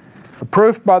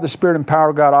 Proof by the Spirit and power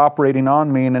of God operating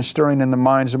on me and stirring in the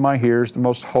minds of my hearers the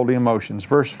most holy emotions.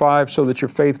 Verse 5, so that your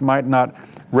faith might not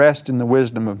rest in the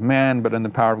wisdom of man, but in the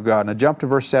power of God. Now jump to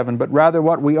verse 7, but rather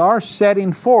what we are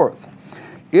setting forth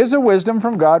is a wisdom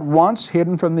from God, once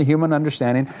hidden from the human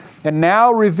understanding, and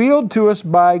now revealed to us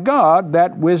by God,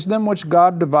 that wisdom which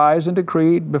God devised and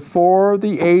decreed before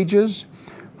the ages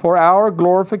for our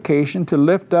glorification, to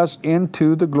lift us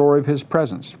into the glory of His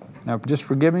presence. Now just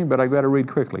forgive me, but I've got to read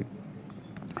quickly.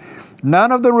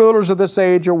 None of the rulers of this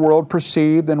age or world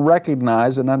perceived and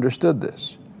recognized and understood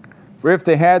this. For if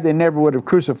they had, they never would have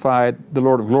crucified the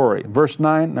Lord of glory. Verse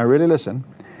 9, now really listen.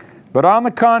 But on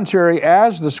the contrary,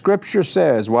 as the Scripture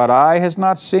says, what eye has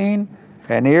not seen,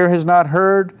 and ear has not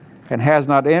heard, and has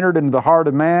not entered into the heart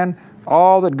of man,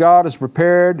 all that God has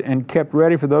prepared and kept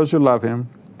ready for those who love Him.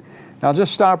 Now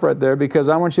just stop right there, because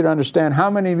I want you to understand,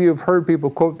 how many of you have heard people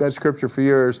quote that Scripture for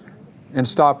years and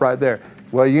stop right there?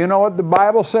 Well, you know what the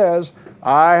Bible says,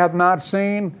 eye hath not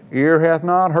seen, ear hath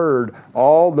not heard,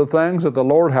 all the things that the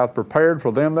Lord hath prepared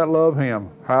for them that love Him.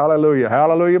 Hallelujah.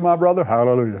 Hallelujah, my brother.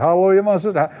 Hallelujah. Hallelujah, my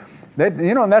sister.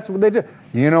 And that's what they do.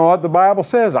 You know what the Bible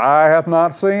says, eye hath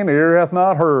not seen, ear hath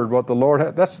not heard what the Lord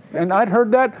hath. And I'd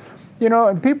heard that,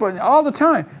 and people all the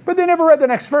time, but they never read the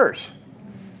next verse.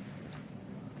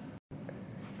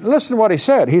 Listen to what he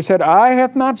said. He said, eye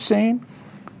hath not seen,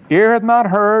 ear hath not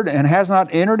heard, and has not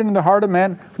entered into the heart of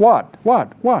man. What?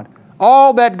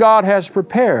 All that God has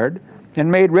prepared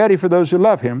and made ready for those who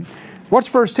love Him. What's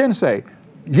verse 10 say?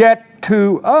 Yet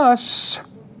to us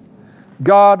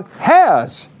God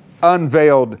has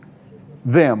unveiled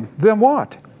them. Them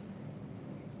what?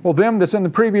 Well, them that's in the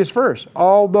previous verse.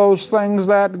 All those things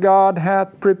that God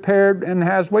hath prepared and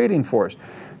has waiting for us.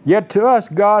 Yet to us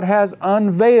God has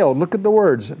unveiled. Look at the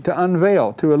words. To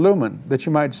unveil, to illumine, that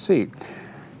you might see.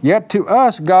 Yet to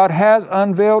us God has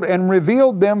unveiled and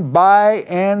revealed them by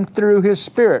and through His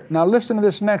Spirit. Now listen to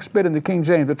this next bit in the King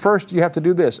James. But first you have to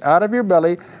do this. Out of your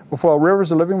belly will flow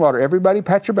rivers of living water. Everybody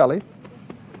pat your belly,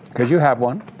 because you have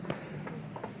one.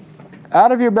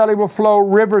 Out of your belly will flow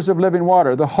rivers of living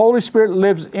water. The Holy Spirit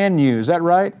lives in you. Is that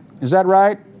right? Is that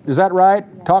right? Is that right?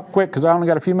 Talk quick, because I only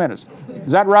got a few minutes.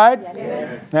 Is that right?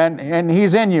 Yes. And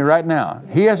He's in you right now.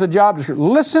 He has a job description.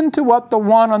 Listen to what the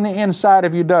one on the inside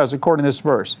of you does, according to this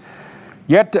verse.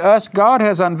 Yet to us God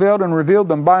has unveiled and revealed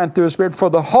them by and through His Spirit. For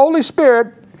the Holy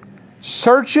Spirit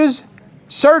searches.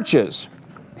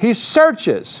 He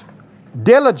searches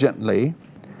diligently,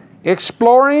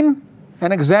 exploring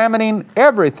and examining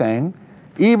everything,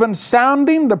 even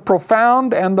sounding the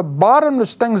profound and the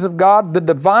bottomless things of God, the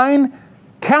divine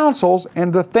counsels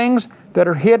and the things that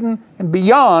are hidden and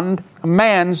beyond a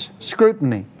man's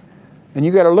scrutiny. And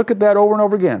you got to look at that over and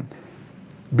over again.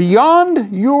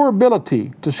 Beyond your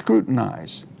ability to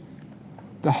scrutinize,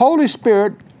 the Holy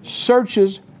Spirit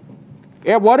searches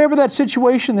at whatever that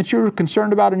situation that you're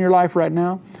concerned about in your life right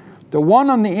now. The one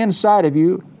on the inside of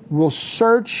you will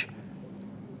search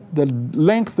the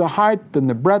length, the height, and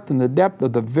the breadth, and the depth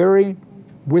of the very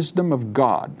wisdom of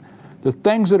God. The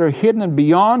things that are hidden and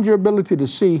beyond your ability to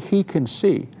see, He can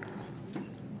see.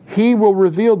 He will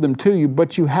reveal them to you,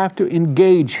 but you have to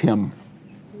engage Him.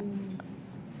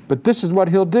 But this is what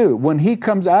He'll do. When He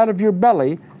comes out of your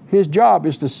belly, His job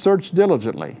is to search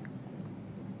diligently.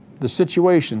 the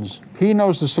situations. He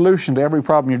knows the solution to every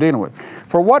problem you're dealing with.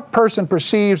 For what person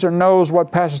perceives or knows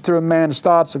what passes through a man's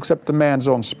thoughts except the man's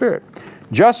own spirit?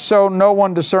 Just so no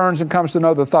one discerns and comes to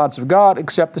know the thoughts of God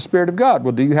except the Spirit of God.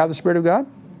 Well, do you have the Spirit of God?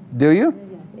 Do you?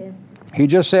 Yes. He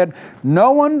just said,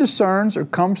 no one discerns or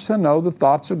comes to know the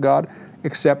thoughts of God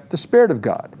except the Spirit of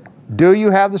God. Do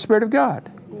you have the Spirit of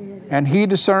God? And he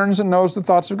discerns and knows the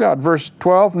thoughts of God. Verse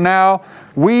 12, now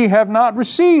we have not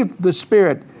received the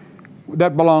Spirit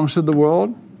that belongs to the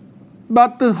world,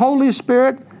 but the Holy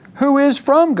Spirit who is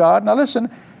from God, now listen,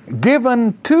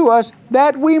 given to us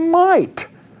that we might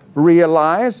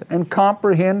realize and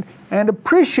comprehend and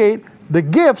appreciate the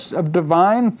gifts of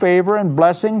divine favor and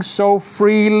blessing so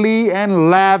freely and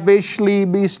lavishly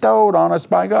bestowed on us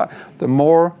by God. The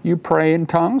more you pray in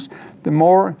tongues, the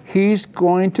more He's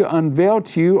going to unveil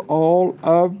to you all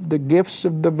of the gifts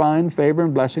of divine favor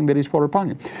and blessing that He's poured upon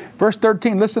you. Verse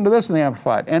 13, listen to this in the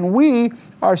Amplified. And we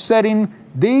are setting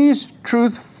these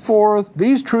truths forth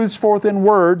in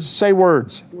words. Say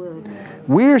words. Word.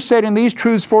 We are setting these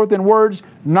truths forth in words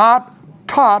not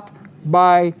taught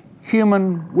by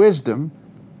human wisdom,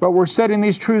 but we're setting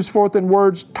these truths forth in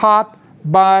words taught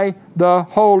by the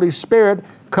Holy Spirit,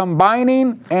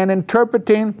 combining and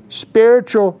interpreting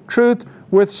spiritual truth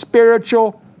with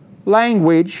spiritual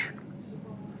language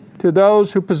to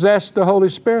those who possess the Holy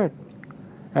Spirit.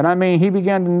 And I mean, he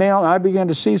began to nail, I began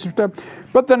to see some stuff.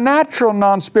 But the natural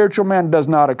non-spiritual man does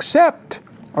not accept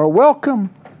or welcome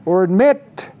or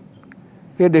admit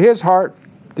into his heart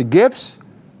the gifts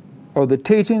or the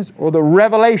teachings or the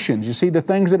revelations. You see, the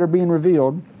things that are being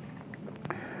revealed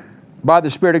by the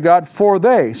Spirit of God, for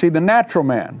they, see, the natural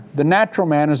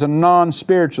man is a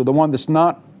non-spiritual, the one that's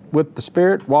not with the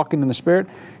Spirit, walking in the Spirit.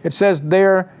 It says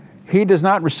there, he does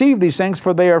not receive these things,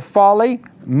 for they are folly,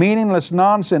 meaningless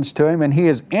nonsense to him, and he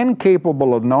is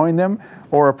incapable of knowing them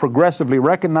or progressively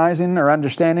recognizing or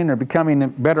understanding or becoming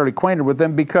better acquainted with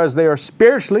them because they are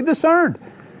spiritually discerned.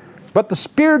 But the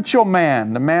spiritual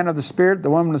man, the man of the Spirit, the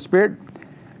woman of the Spirit,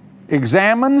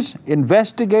 examines,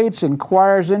 investigates,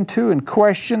 inquires into, and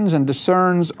questions and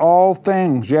discerns all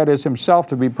things, yet is himself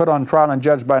to be put on trial and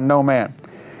judged by no man.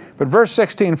 But verse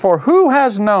 16, for who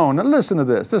has known, and listen to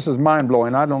this, this is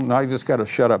mind-blowing, I just got to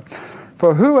shut up.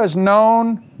 For who has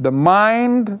known the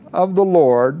mind of the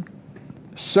Lord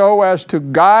so as to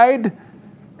guide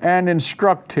and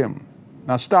instruct him?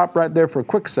 Now stop right there for a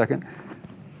quick second.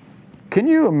 Can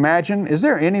you imagine, is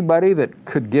there anybody that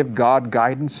could give God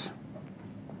guidance?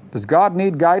 Does God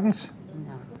need guidance?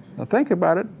 No. Now think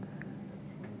about it,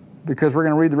 because we're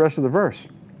going to read the rest of the verse.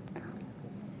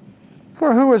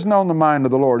 For who has known the mind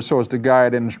of the Lord so as to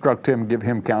guide and instruct him, give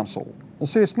him counsel? Well,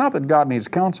 see, it's not that God needs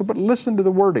counsel, but listen to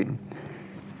the wording.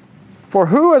 For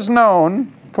who has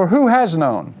known?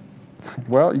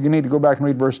 Well, you need to go back and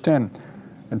read verse 10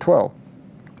 and 12.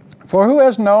 For who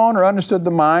has known or understood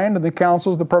the mind and the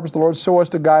counsels, the purpose of the Lord, so as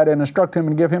to guide and instruct him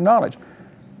and give him knowledge?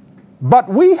 But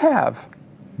we have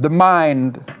the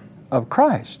mind of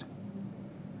Christ.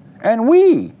 And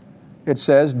we, it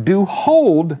says, do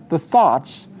hold the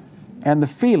thoughts and the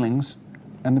feelings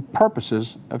and the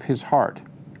purposes of his heart.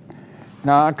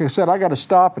 Now, like I said, I got to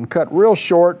stop and cut real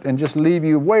short and just leave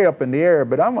you way up in the air,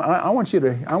 but I want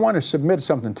to submit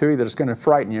something to you that's going to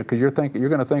frighten you, because you're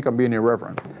going to think I'm being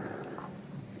irreverent.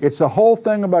 It's the whole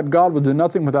thing about God will do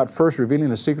nothing without first revealing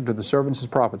the secret to the servants, his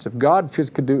prophets. If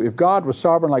God was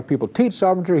sovereign like people teach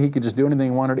sovereignty, he could just do anything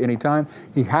he wanted at any time.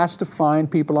 He has to find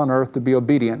people on earth to be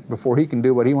obedient before he can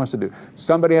do what he wants to do.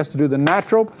 Somebody has to do the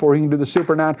natural before he can do the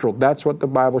supernatural. That's what the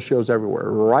Bible shows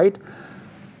everywhere, right?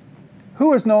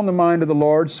 Who has known the mind of the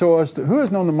Lord who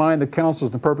has known the mind, the counsels,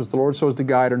 the purpose of the Lord so as to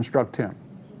guide or instruct him?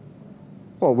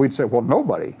 Well, we'd say, well,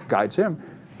 nobody guides him.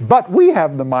 But we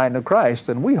have the mind of Christ,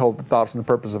 and we hold the thoughts and the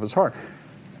purpose of his heart.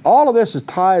 All of this is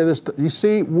tied to this. You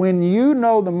see, when you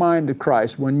know the mind of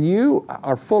Christ, when you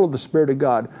are full of the Spirit of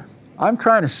God, I'm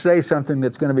trying to say something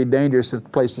that's going to be dangerous. It's a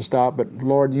place to stop, but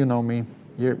Lord, you know me.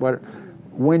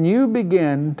 When you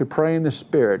begin to pray in the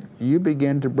Spirit, you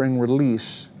begin to bring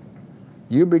release.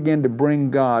 You begin to bring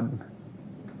God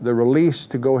the release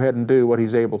to go ahead and do what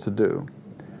he's able to do.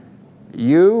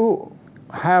 You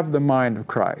have the mind of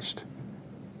Christ.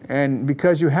 And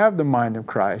because you have the mind of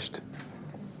Christ,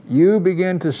 you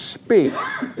begin to speak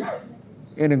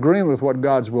in agreement with what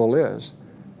God's will is.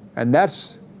 And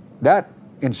that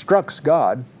instructs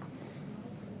God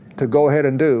to go ahead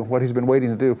and do what he's been waiting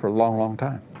to do for a long, long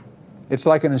time. It's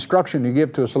like an instruction you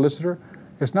give to a solicitor.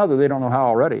 It's not that they don't know how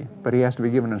already, but he has to be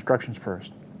given instructions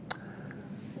first.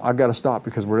 I've got to stop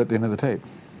because we're at the end of the tape.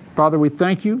 Father, we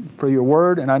thank you for your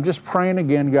word, and I'm just praying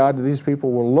again, God, that these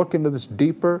people will look into this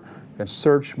deeper can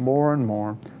search more and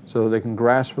more so that they can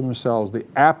grasp for themselves the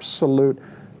absolute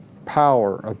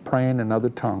power of praying in other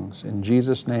tongues. In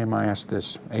Jesus' name I ask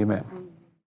this. Amen.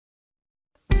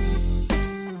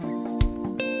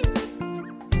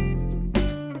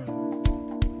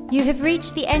 You have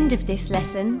reached the end of this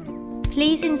lesson.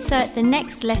 Please insert the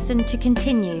next lesson to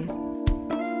continue.